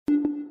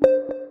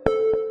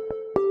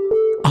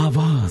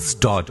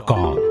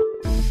Buzz.com.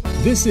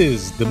 This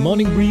is the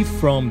morning brief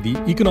from the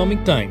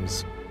Economic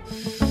Times.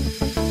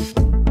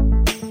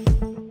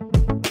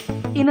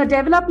 In a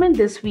development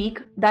this week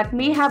that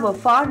may have a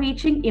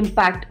far-reaching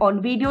impact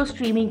on video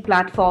streaming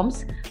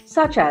platforms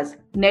such as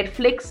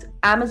Netflix,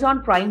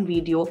 Amazon Prime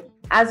Video,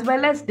 as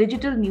well as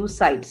digital news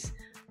sites,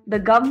 the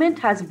government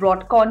has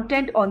brought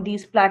content on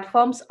these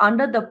platforms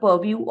under the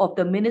purview of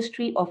the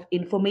Ministry of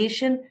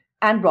Information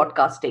and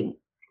Broadcasting.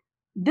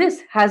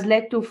 This has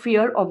led to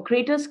fear of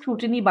greater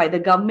scrutiny by the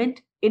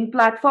government in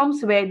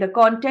platforms where the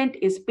content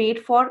is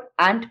paid for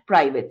and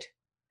private.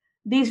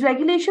 These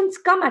regulations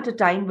come at a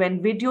time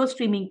when video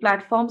streaming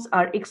platforms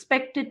are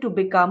expected to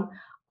become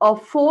a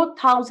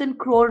 4,000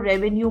 crore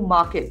revenue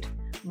market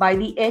by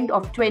the end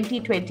of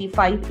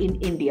 2025 in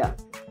India.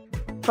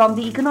 From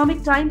the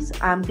Economic Times,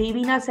 I am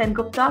Devina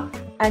Sengupta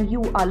and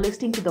you are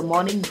listening to the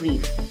Morning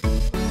Brief.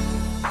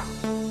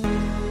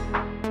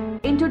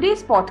 In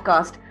today's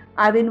podcast,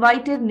 I've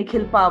invited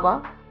Nikhil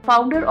Pava,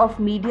 founder of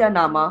Media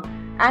Nama,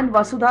 and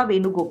Vasudha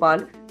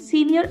Venugopal,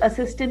 senior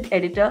assistant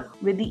editor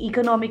with the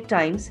Economic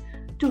Times,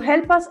 to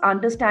help us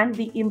understand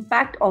the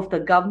impact of the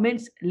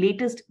government's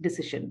latest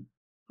decision.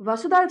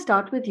 Vasudha, I'll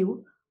start with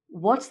you.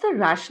 What's the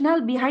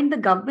rationale behind the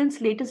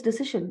government's latest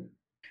decision?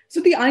 So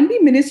the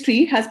INB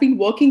ministry has been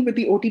working with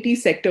the OTT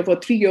sector for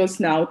 3 years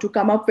now to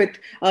come up with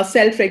a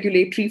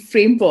self-regulatory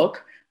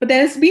framework, but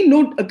there has been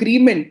no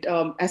agreement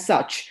as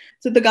such.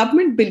 So the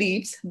government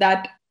believes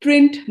that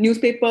print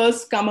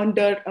newspapers come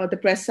under the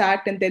Press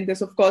Act, and then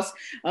there's, of course,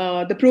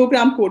 the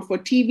program code for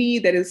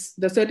TV, there is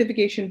the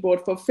certification board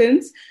for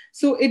films.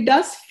 So it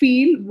does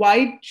feel,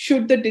 why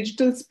should the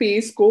digital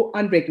space go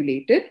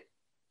unregulated?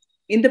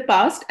 In the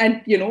past,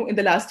 and in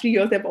the last 3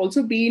 years, there have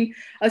also been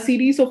a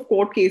series of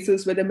court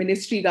cases where the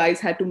ministry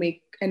guys had to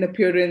make an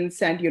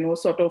appearance and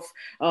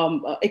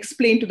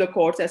explain to the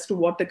courts as to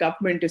what the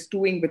government is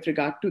doing with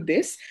regard to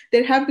this.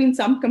 There have been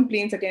some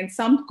complaints against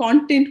some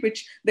content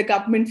which the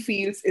government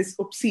feels is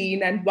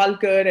obscene and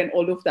vulgar and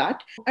all of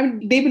that. I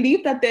mean, they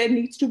believe that there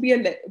needs to be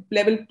a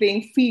level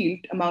playing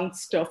field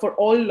amongst for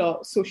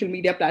all social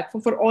media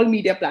platforms, for all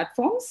media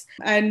platforms.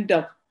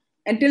 And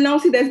until now,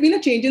 there's been a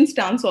change in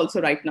stance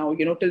also right now.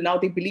 Till now,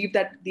 they believe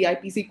that the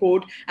IPC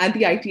code and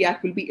the IT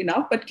Act will be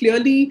enough. But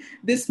clearly,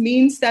 this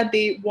means that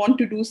they want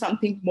to do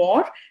something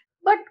more.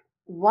 But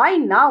why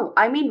now?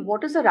 I mean,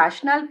 what is the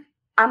rationale?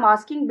 I'm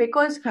asking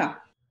because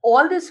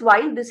all this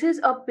while, this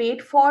is a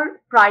paid-for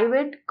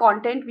private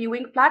content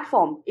viewing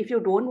platform. If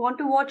you don't want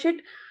to watch it,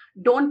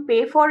 don't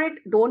pay for it,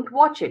 don't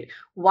watch it.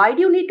 Why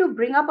do you need to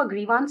bring up a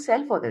grievance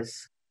cell for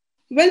this?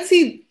 Well,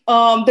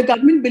 the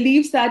government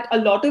believes that a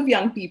lot of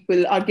young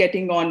people are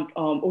getting on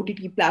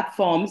OTT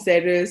platforms.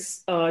 There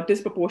is a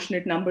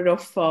disproportionate number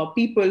of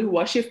people who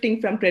are shifting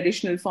from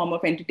traditional form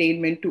of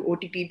entertainment to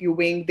OTT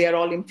viewing. They're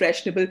all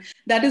impressionable.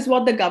 That is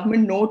what the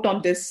government note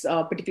on this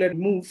particular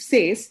move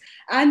says.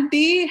 And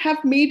they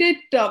have made it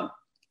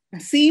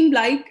seem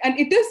like, and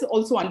it is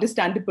also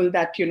understandable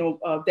that,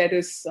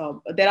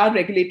 there are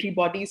regulatory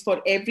bodies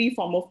for every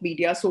form of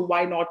media. So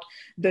why not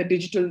the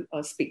digital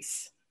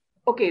space?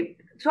 Okay,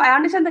 so I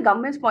understand the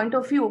government's point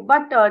of view,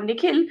 but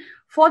Nikhil,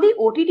 for the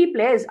OTT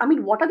players, I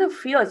mean, what are the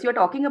fears? You're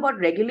talking about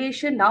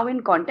regulation now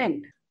in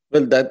content.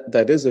 Well,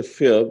 that is a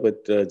fear,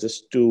 but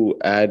just to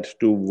add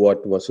to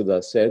what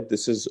Vasudha said,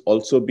 this has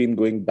also been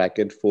going back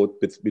and forth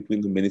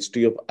between the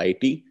Ministry of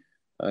IT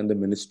and the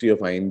Ministry of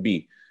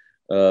INB,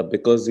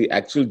 because the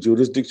actual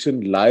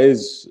jurisdiction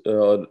lies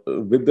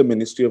with the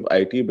Ministry of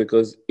IT,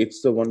 because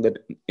it's the one that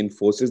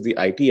enforces the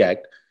IT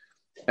Act.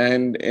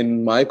 And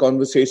in my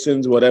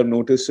conversations, what I've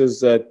noticed is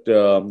that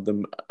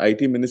the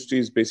IT ministry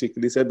has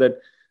basically said that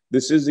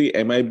this is the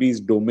MIB's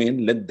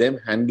domain, let them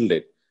handle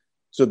it.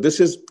 So this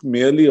is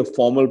merely a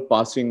formal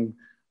passing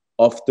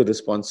of the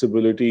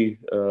responsibility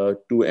to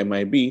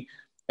MIB.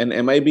 And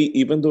MIB,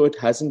 even though it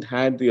hasn't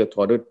had the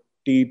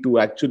authority to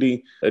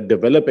actually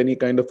develop any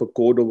kind of a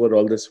code over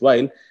all this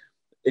while,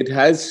 it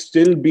has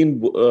still been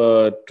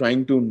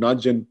trying to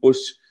nudge and push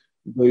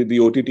the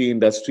OTT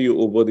industry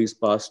over these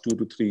past 2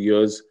 to 3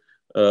 years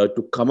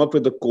to come up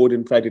with a code.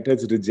 In fact, it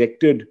has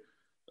rejected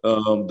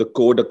the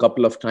code a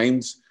couple of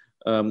times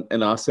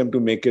and asked them to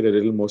make it a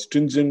little more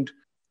stringent,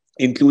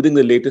 including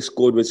the latest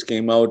code which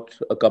came out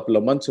a couple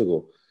of months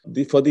ago.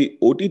 For the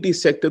OTT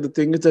sector, the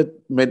thing is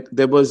that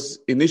there was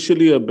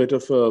initially a bit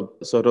of a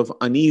sort of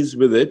unease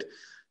with it.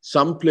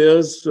 Some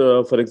players,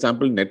 for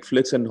example,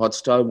 Netflix and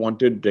Hotstar,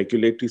 wanted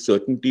regulatory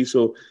certainty.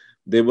 So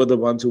they were the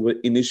ones who were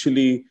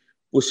initially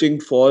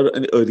pushing for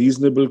a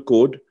reasonable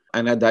code.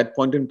 And at that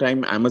point in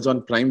time,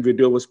 Amazon Prime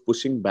Video was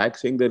pushing back,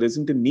 saying there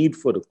isn't a need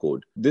for a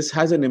code. This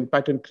has an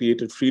impact on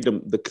creative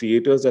freedom. The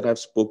creators that I've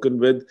spoken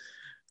with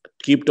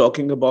keep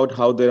talking about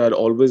how there are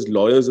always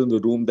lawyers in the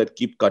room that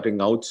keep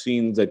cutting out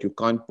scenes, that you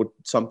can't put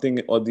something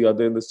or the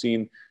other in the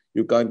scene,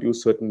 you can't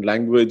use certain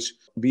language.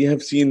 We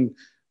have seen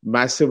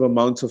massive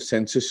amounts of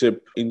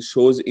censorship in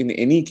shows in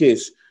any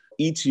case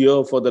each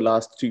year for the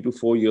last 3 to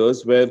 4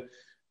 years, where,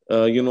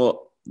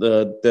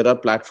 there are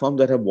platforms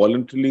that have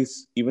voluntarily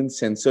even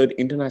censored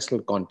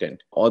international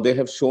content, or they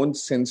have shown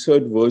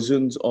censored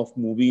versions of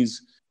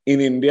movies in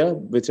India,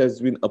 which has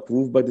been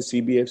approved by the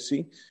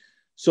CBFC.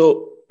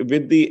 So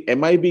with the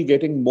MIB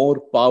getting more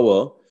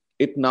power,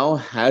 it now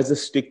has a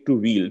stick to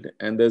wield.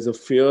 And there's a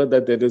fear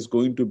that there is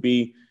going to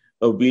be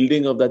a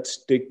wielding of that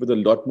stick with a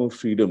lot more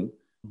freedom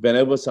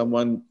whenever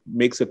someone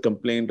makes a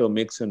complaint or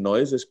makes a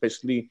noise,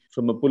 especially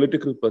from a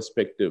political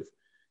perspective.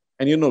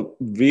 And,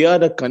 we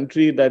are a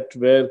country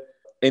where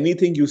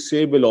anything you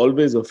say will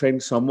always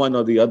offend someone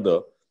or the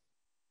other.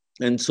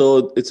 And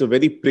so it's a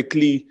very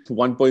prickly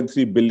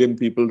 1.3 billion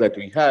people that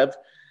we have.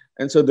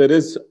 And so there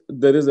is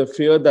a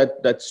fear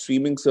that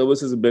streaming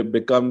services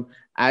become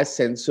as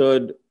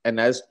censored and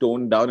as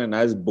toned down and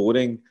as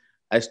boring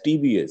as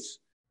TV is.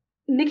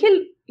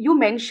 Nikhil, you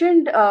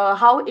mentioned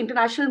how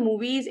international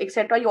movies,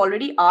 etc., you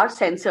already are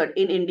censored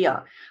in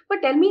India.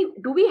 But tell me,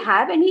 do we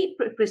have any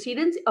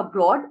precedents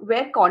abroad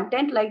where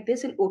content like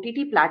this in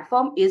OTT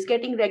platform is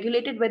getting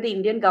regulated, where the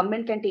Indian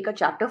government can take a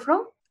chapter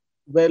from?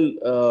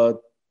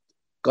 Well,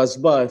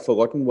 Kasba, I've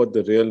forgotten what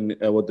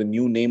the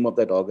new name of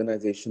that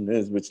organization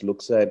is, which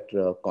looks at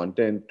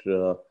content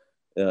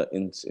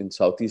in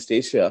Southeast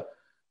Asia,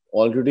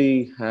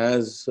 already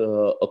has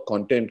a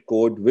content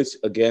code, which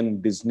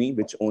again Disney,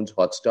 which owns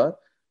Hotstar,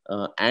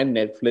 and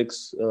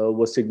Netflix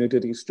were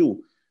signatories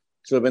too.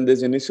 So when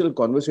this initial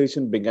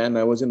conversation began,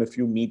 I was in a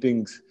few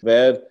meetings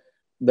where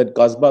that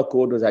Kasba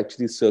code was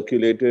actually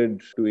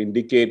circulated to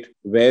indicate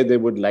where they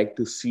would like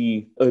to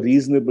see a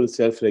reasonable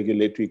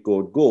self-regulatory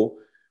code go.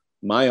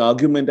 My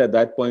argument at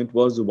that point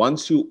was,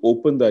 once you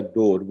open that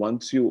door,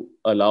 once you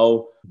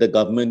allow the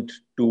government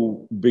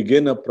to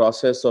begin a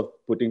process of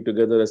putting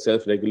together a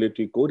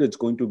self-regulatory code, it's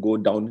going to go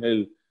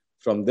downhill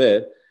from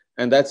there.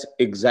 And that's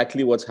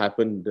exactly what's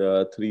happened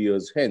 3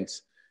 years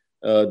hence.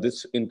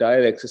 This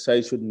entire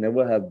exercise should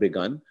never have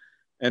begun.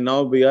 And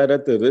now we are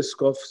at the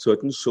risk of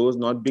certain shows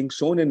not being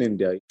shown in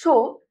India.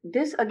 So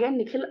this again,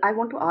 Nikhil, I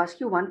want to ask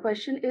you one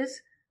question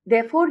is,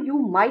 therefore, you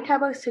might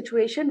have a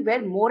situation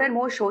where more and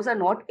more shows are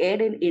not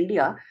aired in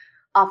India.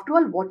 After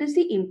all, what is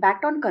the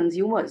impact on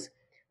consumers?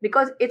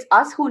 Because it's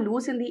us who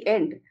lose in the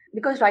end.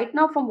 Because right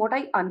now, from what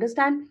I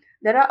understand,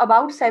 there are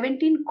about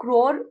 17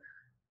 crore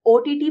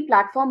OTT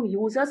platform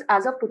users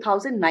as of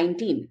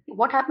 2019.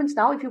 What happens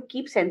now if you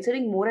keep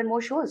censoring more and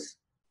more shows?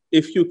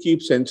 If you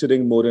keep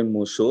censoring more and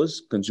more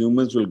shows,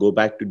 consumers will go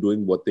back to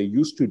doing what they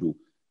used to do,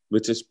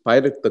 which is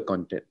pirate the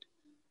content.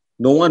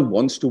 No one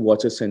wants to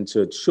watch a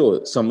censored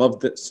show.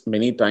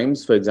 Many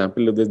times, for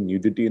example, if there's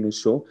nudity in a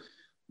show,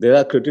 there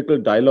are critical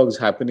dialogues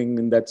happening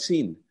in that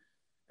scene.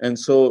 And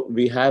so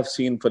we have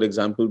seen, for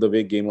example, the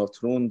way Game of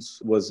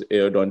Thrones was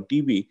aired on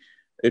TV,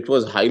 it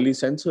was highly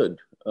censored.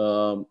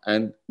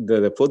 And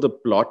therefore the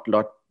plot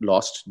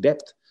lost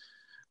depth.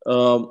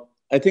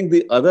 I think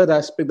the other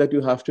aspect that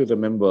you have to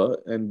remember,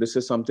 and this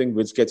is something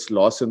which gets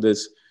lost in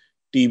this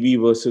TV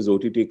versus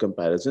OTT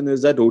comparison,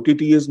 is that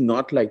OTT is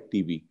not like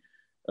TV.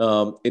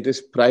 It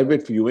is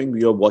private viewing.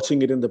 You're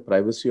watching it in the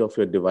privacy of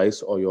your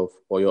device or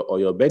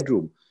your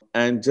bedroom.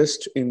 And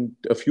just in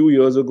a few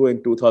years ago,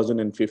 in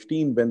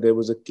 2015, when there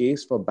was a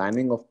case for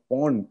banning of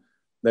porn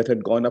that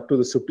had gone up to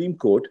the Supreme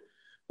Court,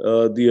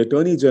 the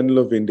Attorney General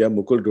of India,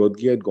 Mukul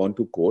Rohatgi, had gone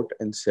to court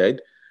and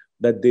said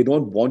that they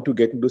don't want to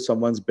get into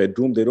someone's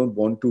bedroom. They don't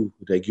want to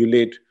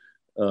regulate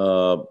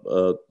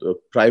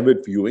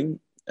private viewing.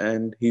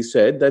 And he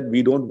said that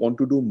we don't want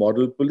to do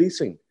moral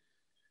policing.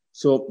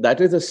 So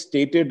that is a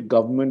stated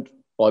government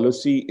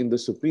policy in the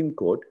Supreme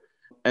Court.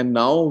 And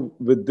now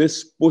with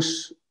this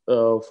push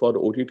for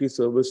OTT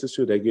services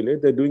to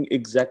regulate, they're doing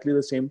exactly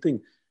the same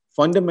thing.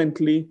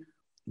 Fundamentally,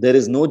 there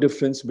is no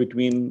difference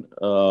between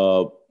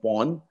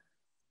porn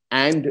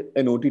and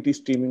an OTT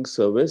streaming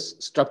service.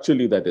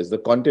 Structurally, that is, the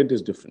content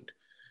is different.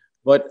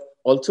 But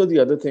also the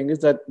other thing is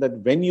that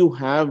when you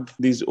have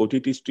these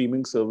OTT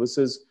streaming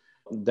services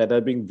that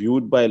are being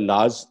viewed by a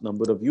large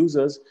number of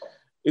users,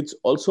 it's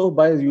also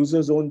by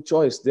users' own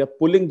choice. They're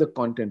pulling the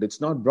content. It's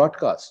not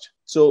broadcast.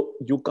 So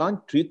you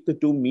can't treat the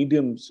two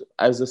mediums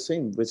as the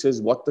same, which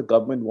is what the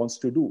government wants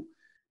to do.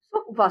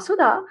 So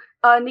Vasudha,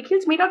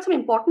 Nikhil's made out some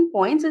important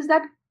points, is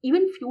that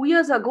even few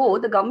years ago,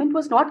 the government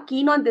was not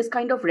keen on this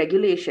kind of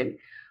regulation.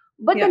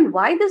 But then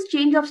why this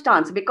change of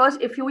stance? Because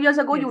a few years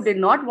ago, you did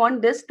not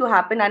want this to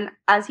happen. And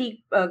as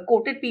he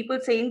quoted people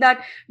saying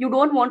that you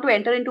don't want to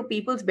enter into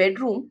people's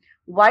bedroom,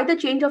 why the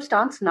change of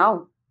stance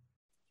now?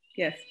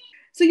 Yes.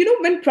 So,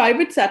 when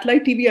private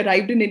satellite TV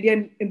arrived in India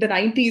in the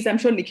 90s, I'm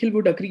sure Nikhil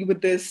would agree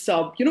with this.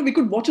 We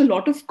could watch a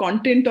lot of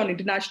content on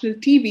international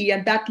TV,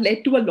 and that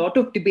led to a lot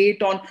of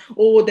debate on,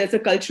 there's a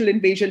cultural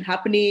invasion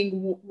happening.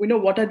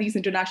 What are these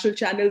international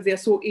channels? They're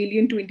so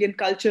alien to Indian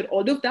culture,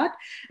 all of that.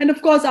 And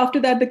of course, after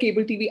that, the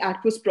Cable TV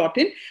Act was brought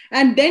in.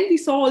 And then we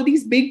saw all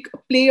these big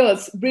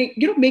players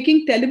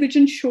making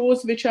television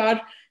shows which are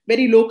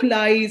very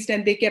localized,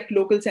 and they kept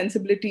local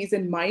sensibilities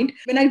in mind.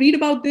 When I read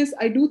about this,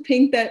 I do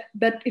think that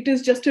it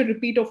is just a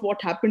repeat of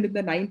what happened in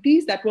the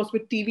 90s. That was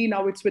with TV,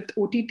 now it's with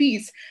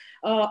OTTs.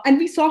 And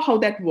we saw how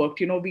that worked.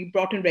 We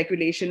brought in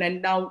regulation,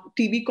 and now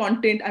TV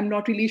content, I'm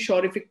not really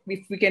sure if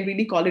we can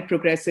really call it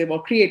progressive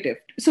or creative.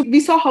 So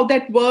we saw how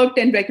that worked,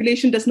 and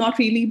regulation does not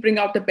really bring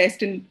out the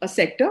best in a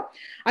sector.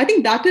 I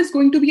think that is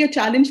going to be a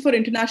challenge for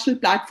international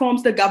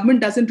platforms. The government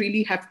doesn't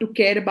really have to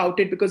care about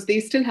it because they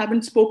still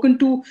haven't spoken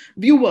to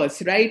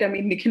viewers, right? I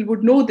mean, Nikhil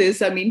would know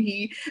this. I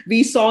mean,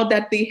 we saw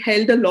that they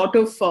held a lot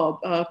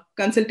of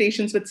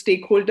consultations with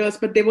stakeholders,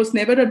 but there was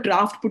never a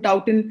draft put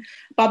out in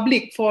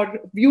public for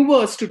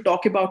viewers to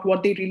talk about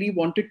what they really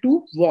wanted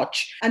to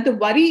watch. And the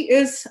worry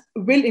is,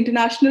 will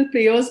international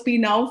players be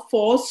now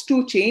forced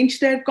to change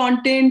their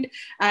content?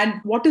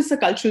 And what is the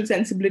cultural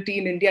sensibility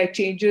in India? It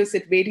changes,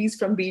 it varies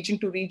from region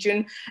to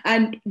region.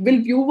 And will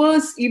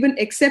viewers even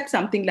accept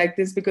something like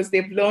this because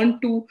they've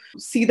learned to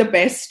see the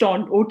best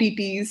on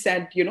OTTs?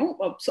 And,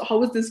 so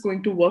how is this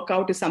going to work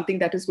out is something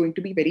that is going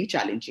to be very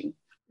challenging.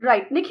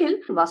 Right. Nikhil,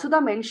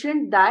 Vasudha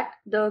mentioned that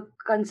the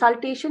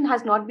consultation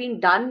has not been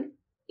done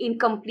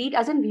incomplete,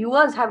 as in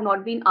viewers have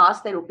not been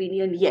asked their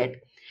opinion yet.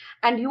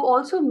 And you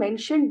also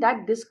mentioned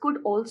that this could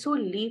also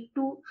lead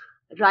to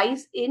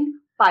rise in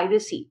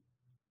piracy.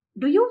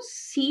 Do you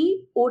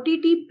see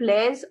OTT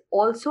players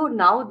also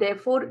now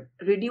therefore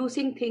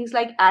reducing things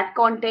like ad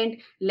content,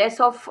 less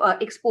of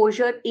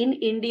exposure in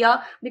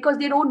India because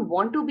they don't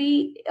want to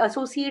be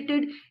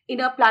associated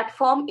in a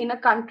platform in a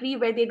country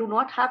where they do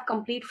not have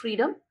complete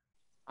freedom?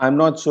 I'm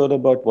not sure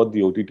about what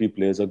the OTT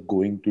players are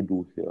going to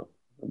do here.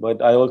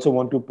 But I also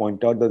want to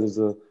point out that there's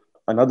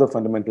another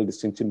fundamental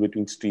distinction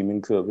between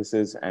streaming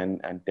services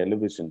and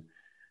television.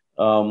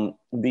 The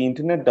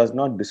internet does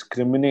not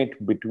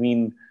discriminate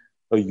between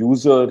a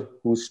user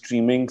who's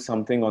streaming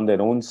something on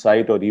their own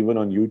site or even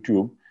on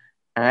YouTube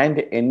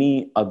and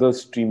any other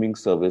streaming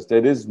service.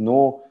 There is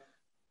no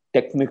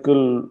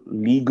technical,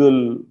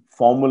 legal,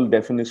 formal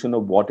definition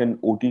of what an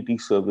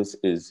OTT service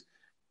is.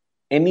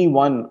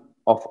 Anyone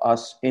of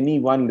us,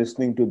 anyone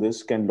listening to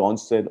this can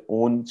launch their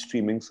own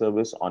streaming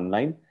service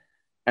online.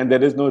 And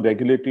there is no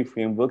regulatory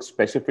framework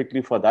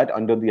specifically for that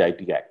under the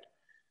IT Act.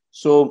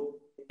 So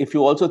if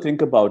you also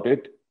think about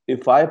it,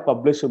 if I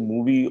publish a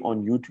movie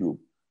on YouTube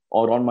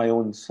or on my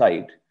own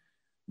site,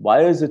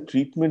 why is the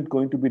treatment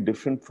going to be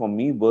different for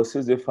me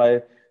versus if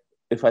I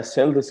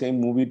sell the same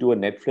movie to a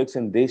Netflix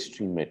and they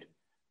stream it?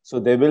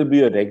 So there will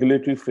be a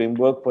regulatory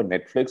framework for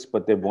Netflix,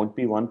 but there won't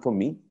be one for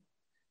me.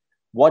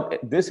 What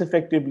this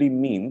effectively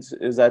means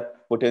is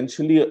that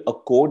potentially a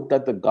code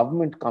that the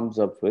government comes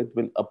up with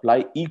will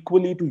apply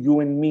equally to you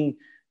and me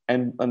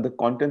and the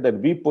content that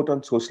we put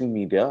on social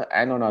media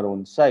and on our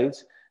own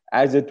sites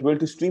as it will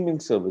to streaming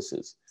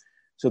services.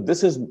 So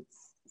this is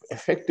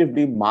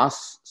effectively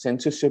mass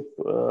censorship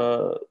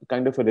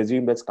kind of a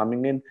regime that's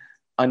coming in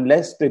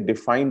unless they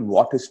define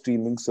what is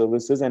streaming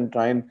services and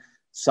try in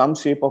some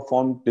shape or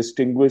form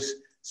distinguish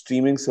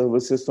streaming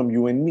services from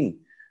you and me.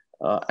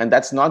 And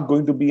that's not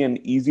going to be an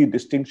easy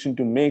distinction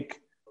to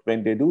make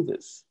when they do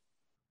this.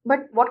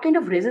 But what kind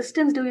of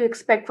resistance do you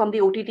expect from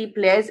the OTT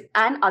players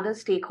and other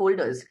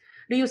stakeholders?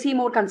 Do you see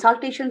more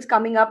consultations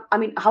coming up? I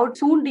mean, how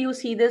soon do you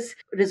see this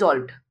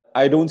resolved?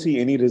 I don't see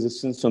any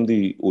resistance from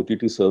the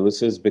OTT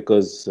services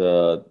because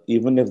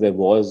even if there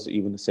was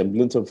even a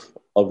semblance of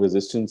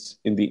resistance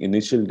in the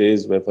initial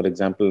days where, for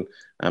example,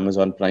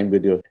 Amazon Prime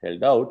Video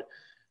held out,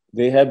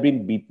 they have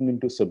been beaten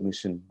into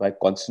submission by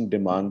constant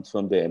demands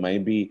from the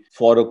MIB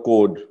for a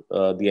code.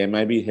 The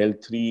MIB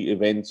held 3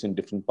 events in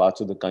different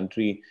parts of the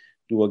country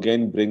to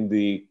again bring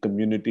the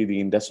community, the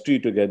industry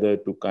together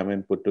to come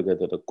and put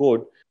together a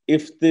code.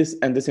 If this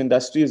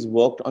industry has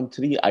worked on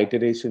 3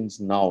 iterations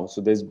now,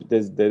 so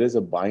there is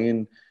a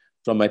buy-in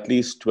from at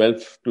least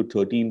 12 to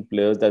 13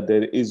 players that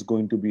there is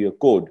going to be a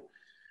code.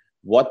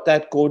 What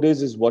that code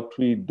is what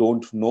we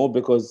don't know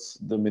because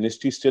the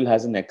ministry still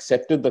hasn't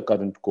accepted the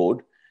current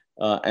code.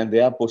 And they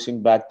are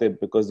pushing back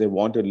that because they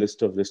want a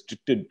list of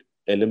restricted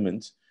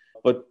elements.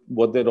 But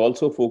what they're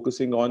also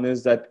focusing on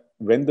is that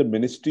when the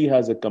ministry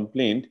has a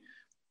complaint,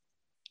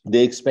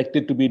 they expect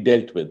it to be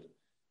dealt with.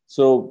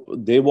 So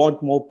they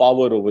want more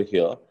power over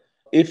here.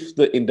 If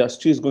the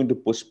industry is going to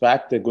push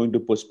back, they're going to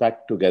push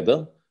back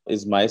together,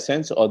 is my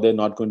sense, or they're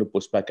not going to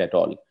push back at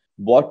all.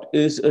 What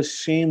is a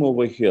shame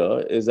over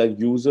here is that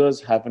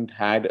users haven't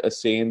had a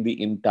say in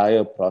the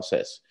entire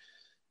process.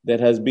 There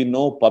has been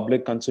no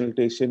public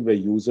consultation where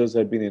users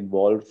have been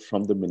involved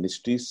from the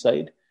ministry's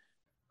side.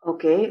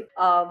 Okay.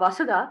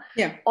 Vasudha,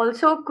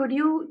 also, could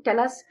you tell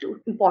us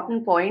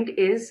important point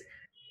is,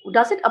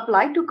 does it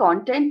apply to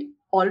content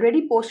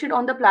already posted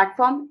on the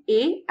platform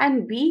A,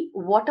 and B,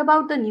 what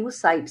about the news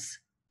sites?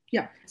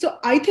 Yeah, so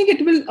I think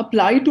it will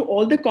apply to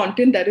all the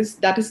content that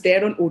is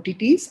there on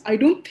OTTs. I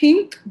don't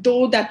think,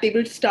 though, that they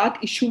will start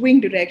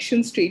issuing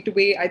directions straight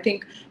away. I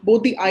think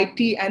both the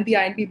IT and the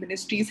INB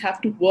ministries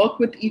have to work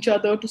with each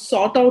other to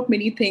sort out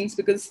many things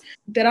because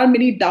there are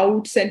many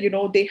doubts and,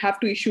 they have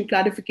to issue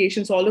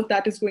clarifications. All of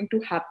that is going to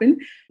happen.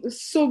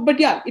 So, but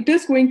yeah, it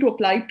is going to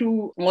apply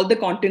to all the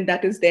content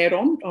that is there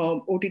on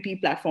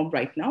OTT platform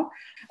right now.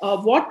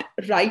 What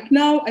right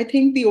now I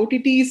think the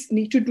OTTs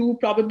need to do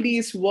probably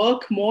is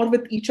work more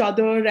with each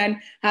other and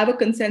have a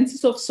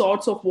consensus of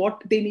sorts of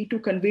what they need to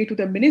convey to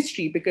the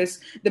ministry,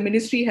 because the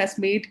ministry has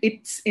made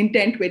its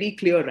intent very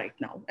clear right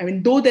now. I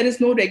mean, though there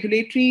is no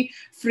regulatory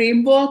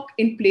framework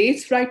in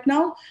place right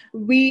now,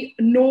 we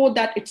know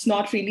that it's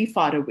not really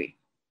far away.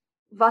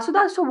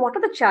 Vasudha, so what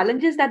are the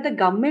challenges that the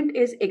government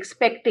is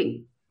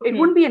expecting? It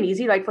wouldn't be an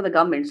easy ride for the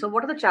government. So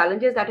what are the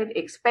challenges that it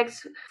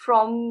expects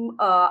from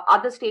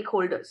other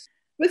stakeholders?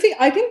 Well, see,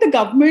 I think the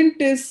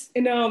government is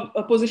in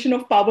a position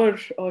of power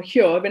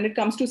here when it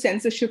comes to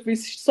censorship. We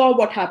saw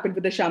what happened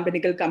with the Shyam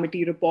Benegal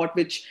Committee report,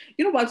 which,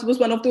 was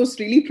one of those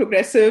really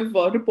progressive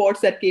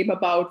reports that came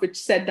about, which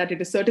said that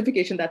it is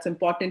certification that's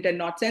important and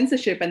not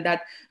censorship. And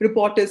that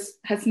report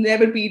has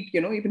never been,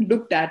 even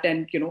looked at,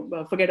 and,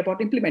 forget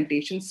about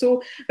implementation.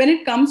 So when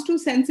it comes to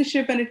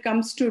censorship, when it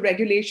comes to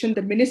regulation,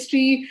 the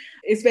ministry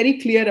is very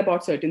clear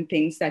about certain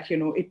things that,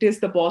 it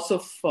is the boss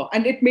of,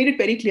 and it made it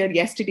very clear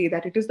yesterday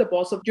that it is the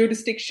boss of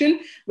jurisdiction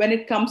when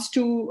it comes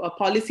to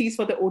policies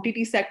for the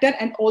OTT sector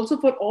and also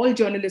for all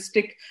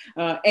journalistic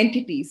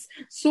entities.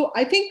 So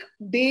I think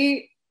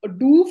they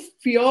do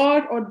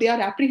fear, or they are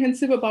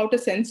apprehensive about a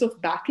sense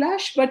of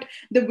backlash, but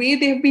the way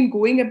they have been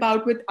going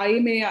about with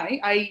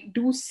IMAI, I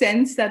do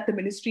sense that the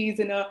ministry is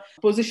in a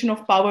position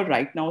of power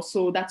right now.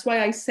 So that's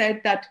why I said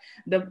that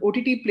the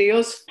OTT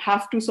players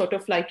have to sort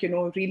of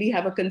really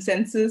have a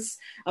consensus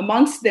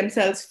amongst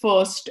themselves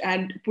first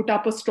and put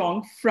up a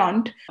strong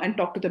front and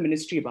talk to the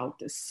ministry about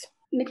this.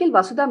 Nikhil,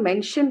 Vasudha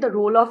mentioned the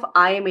role of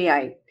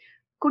IMAI.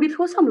 Could you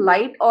throw some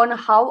light on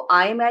how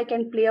IMAI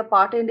can play a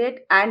part in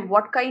it, and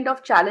what kind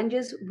of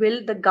challenges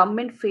will the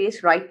government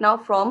face right now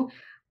from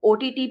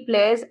OTT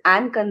players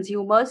and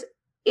consumers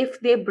if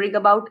they bring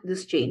about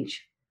this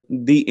change?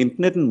 The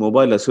Internet and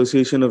Mobile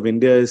Association of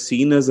India is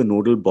seen as a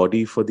nodal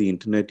body for the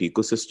internet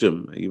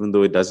ecosystem, even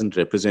though it doesn't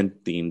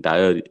represent the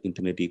entire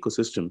internet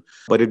ecosystem.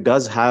 But it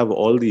does have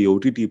all the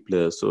OTT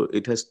players. So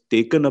it has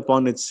taken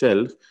upon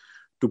itself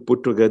to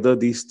put together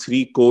these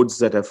three codes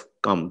that have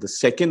come. The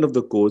second of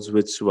the codes,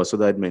 which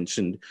Vasudha had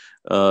mentioned,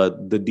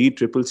 the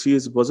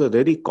DCCC, was a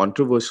very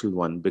controversial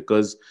one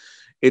because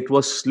it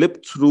was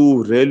slipped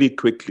through really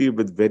quickly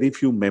with very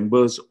few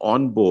members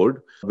on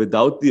board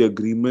without the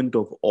agreement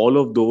of all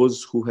of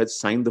those who had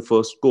signed the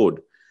first code.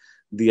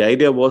 The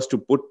idea was to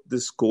put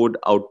this code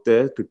out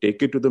there, to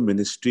take it to the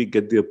ministry,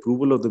 get the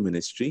approval of the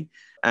ministry,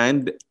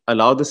 and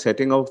allow the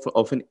setting of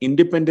an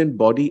independent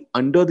body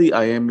under the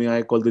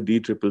IMAI called the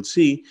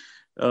DCCC,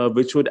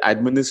 which would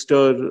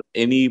administer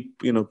any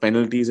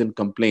penalties and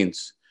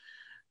complaints.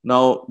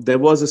 Now, there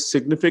was a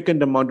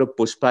significant amount of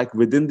pushback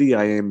within the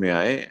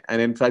IMAI,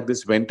 and in fact,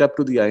 this went up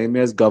to the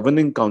IMAI's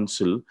governing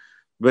council,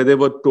 where they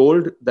were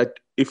told that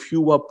if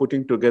you are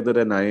putting together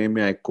an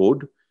IMAI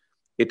code,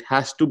 it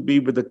has to be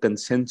with the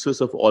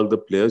consensus of all the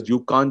players.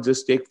 You can't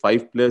just take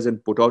 5 players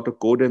and put out a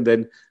code and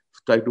then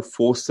try to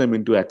force them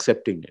into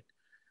accepting it.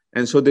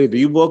 And so they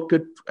reworked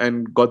it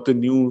and got the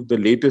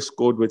latest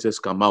code which has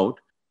come out.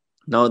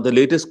 Now, the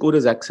latest code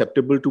is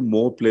acceptable to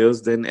more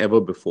players than ever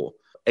before,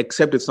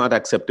 except it's not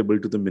acceptable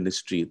to the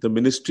ministry. The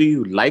ministry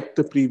liked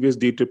the previous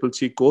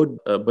DCCC code,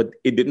 but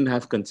it didn't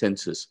have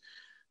consensus.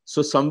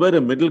 So somewhere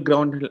a middle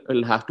ground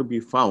will have to be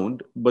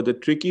found. But the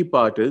tricky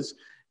part is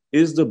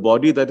the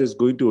body that is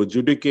going to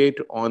adjudicate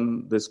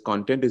on this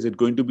content, is it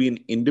going to be an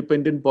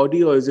independent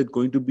body or is it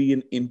going to be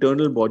an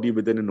internal body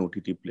within an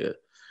OTT player?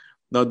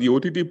 Now, the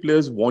OTT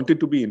players want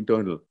it to be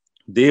internal.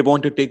 They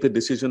want to take the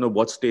decision of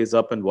what stays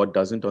up and what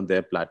doesn't on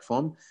their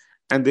platform,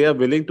 and they are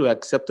willing to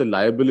accept the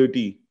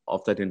liability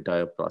of that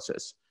entire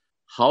process.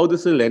 How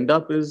this will end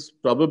up is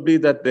probably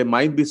that there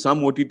might be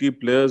some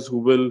OTT players who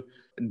will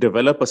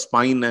develop a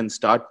spine and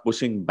start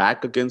pushing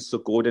back against the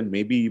code and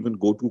maybe even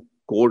go to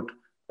court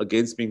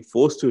against being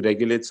forced to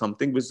regulate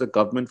something which the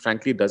government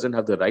frankly doesn't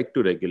have the right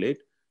to regulate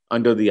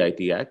under the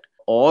IT Act.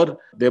 Or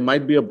there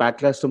might be a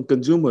backlash from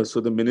consumers.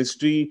 So the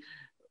ministry,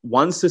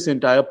 once this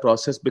entire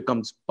process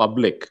becomes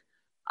public,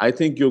 I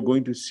think you're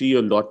going to see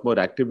a lot more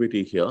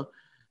activity here.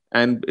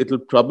 And it'll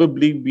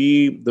probably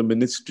be the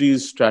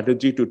ministry's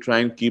strategy to try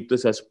and keep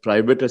this as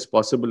private as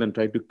possible and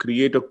try to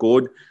create a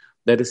code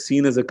that is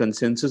seen as a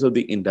consensus of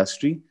the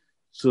industry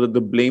so that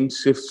the blame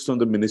shifts from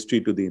the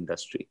ministry to the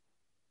industry.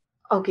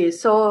 Okay,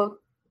 so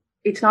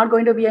it's not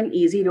going to be an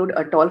easy road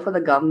at all for the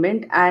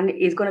government, and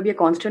it's going to be a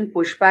constant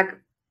pushback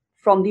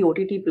from the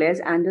OTT players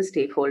and the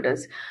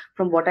stakeholders,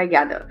 from what I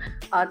gather.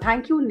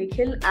 Thank you,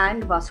 Nikhil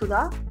and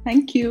Vasudha.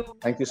 Thank you.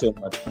 Thank you so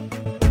much.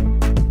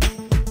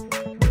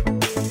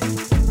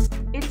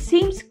 It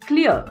seems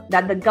clear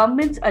that the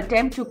government's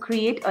attempt to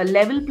create a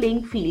level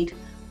playing field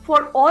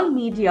for all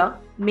media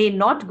may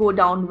not go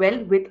down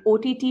well with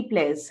OTT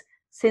players,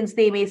 since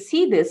they may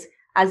see this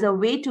as a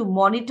way to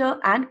monitor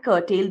and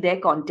curtail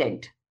their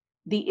content.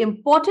 The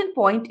important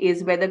point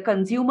is whether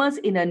consumers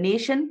in a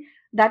nation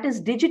that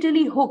is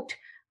digitally hooked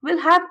will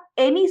have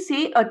any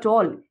say at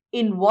all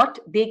in what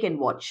they can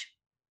watch.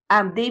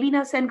 I'm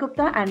Devina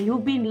Sengupta and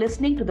you've been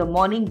listening to The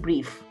Morning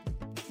Brief.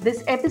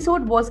 This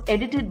episode was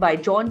edited by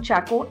John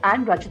Chacko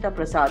and Rachita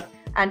Prasad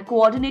and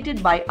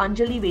coordinated by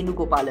Anjali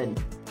Venugopalan.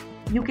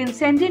 You can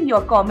send in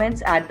your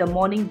comments at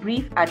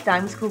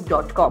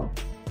themorningbrief@timesgroup.com.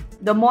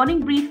 The Morning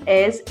Brief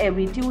airs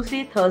every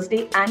Tuesday,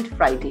 Thursday and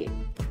Friday.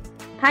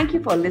 Thank you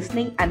for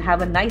listening and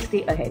have a nice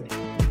day ahead.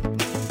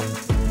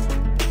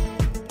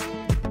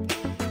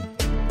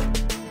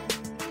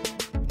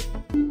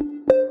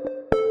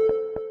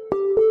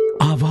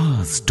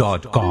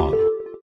 Awaaz.com